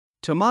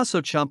Tommaso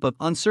Ciampa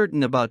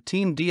uncertain about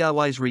Team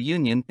DIY's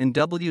reunion in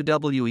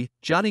WWE.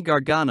 Johnny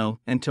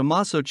Gargano and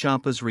Tommaso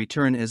Ciampa's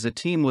return as a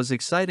team was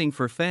exciting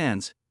for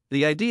fans.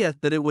 The idea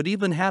that it would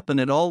even happen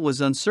at all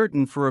was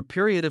uncertain for a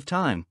period of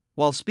time.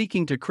 While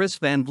speaking to Chris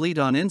Van Vliet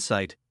on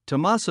Insight,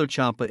 Tommaso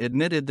Ciampa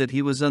admitted that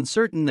he was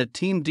uncertain that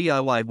Team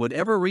DIY would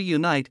ever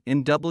reunite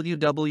in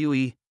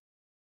WWE.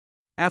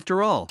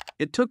 After all,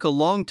 it took a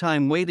long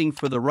time waiting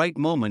for the right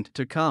moment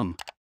to come.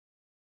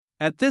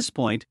 At this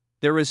point,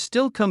 there is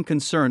still some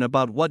concern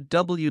about what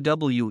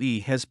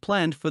WWE has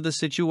planned for the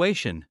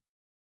situation.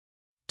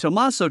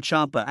 Tommaso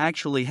Ciampa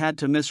actually had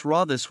to miss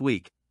Raw this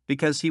week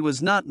because he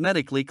was not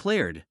medically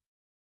cleared.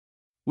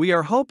 We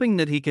are hoping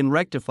that he can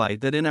rectify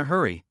that in a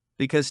hurry,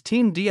 because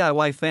Team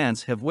DIY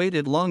fans have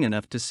waited long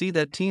enough to see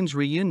that team's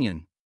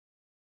reunion.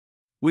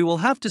 We will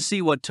have to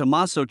see what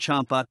Tommaso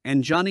Ciampa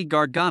and Johnny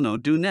Gargano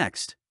do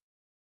next.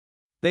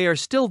 They are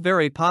still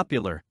very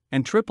popular,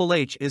 and Triple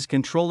H is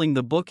controlling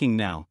the booking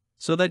now,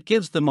 so that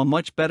gives them a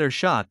much better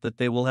shot that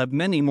they will have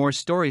many more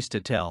stories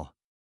to tell.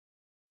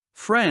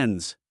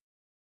 Friends,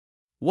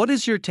 what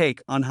is your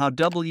take on how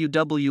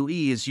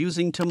WWE is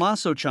using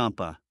Tommaso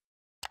Ciampa?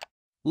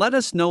 Let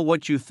us know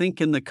what you think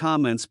in the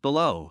comments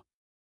below.